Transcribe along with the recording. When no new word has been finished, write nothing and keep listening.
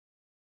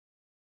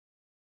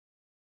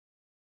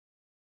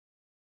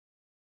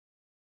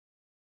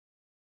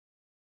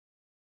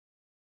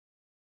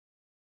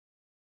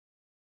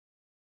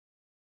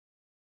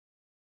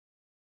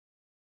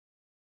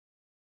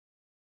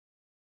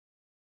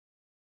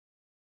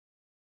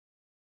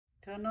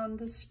Turn on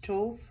the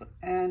stove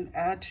and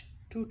add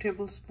 2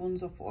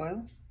 tablespoons of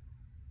oil.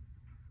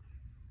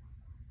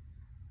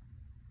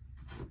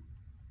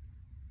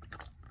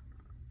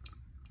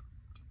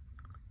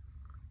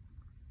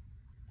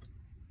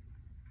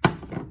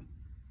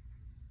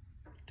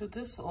 To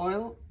this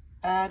oil,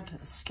 add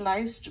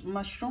sliced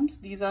mushrooms.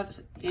 These are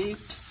 8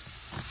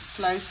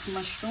 sliced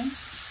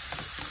mushrooms.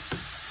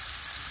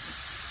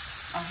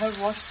 I have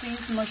washed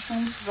these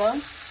mushrooms well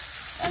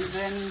and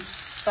then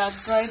pat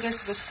dried it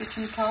with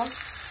kitchen towel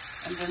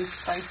and then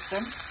spice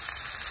them.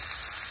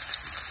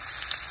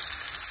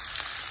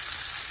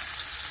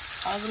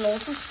 I will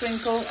also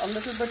sprinkle a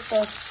little bit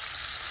of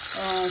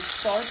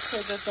salt so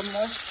that the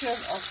moisture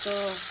of the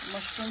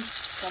mushrooms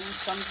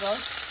comes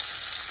out.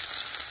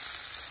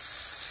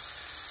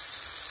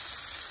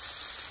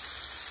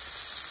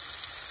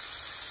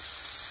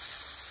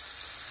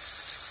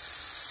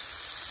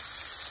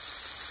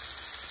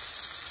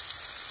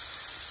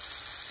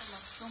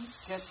 Mushrooms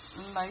get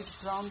light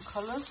brown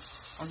color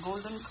or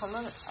golden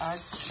color, add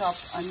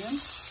chopped onion.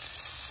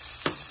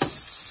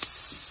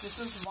 This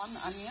is 1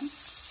 onion.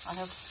 I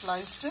have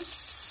sliced it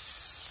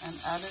and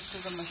added to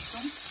the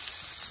mushroom.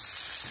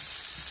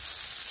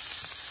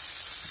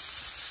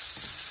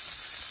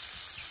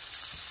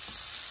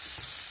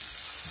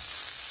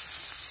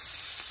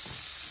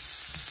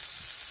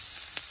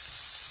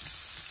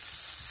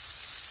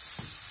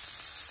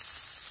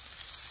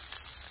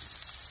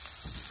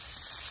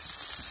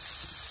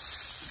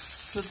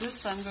 To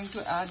this, I'm going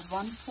to add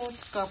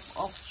 1/4 cup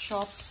of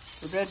chopped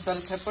red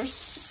bell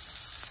peppers.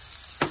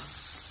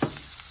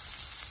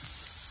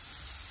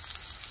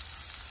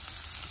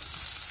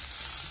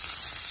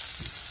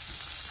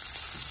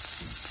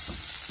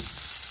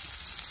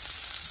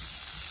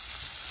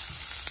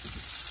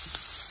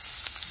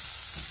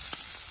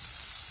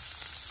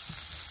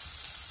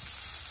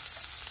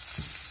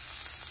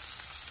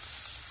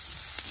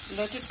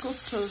 Let it cook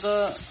till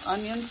the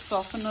onions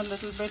soften a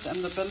little bit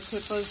and the bell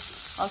peppers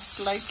are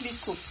slightly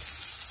cooked.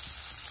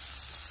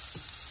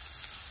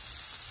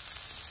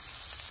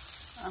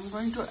 I'm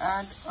going to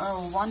add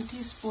 1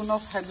 teaspoon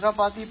of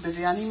Hyderabadi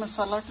biryani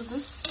masala to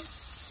this.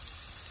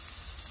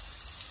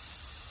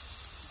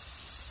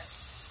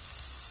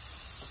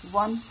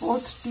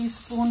 One-fourth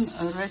teaspoon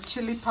red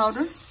chili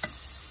powder,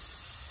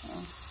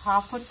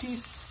 half a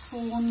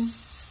teaspoon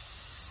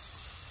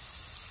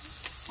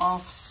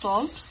of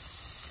salt,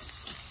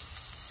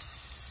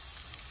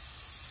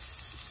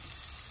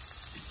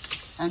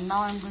 and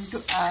now I'm going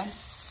to add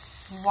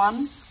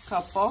 1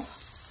 cup of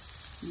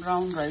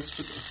brown rice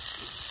to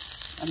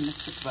this and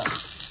mix it well.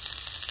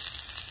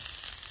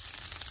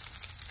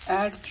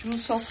 Add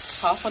juice of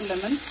half a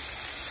lemon.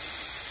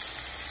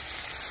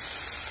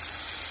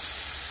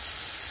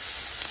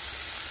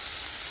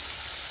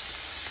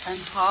 And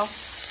half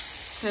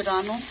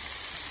serrano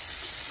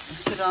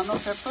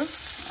pepper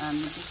and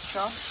it's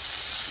chopped.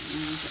 You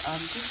need to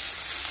add this.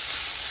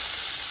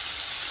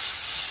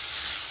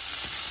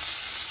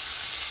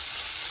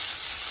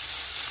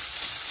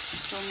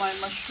 So my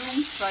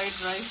mushroom fried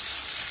rice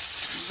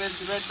with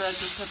red bell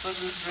peppers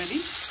is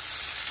ready.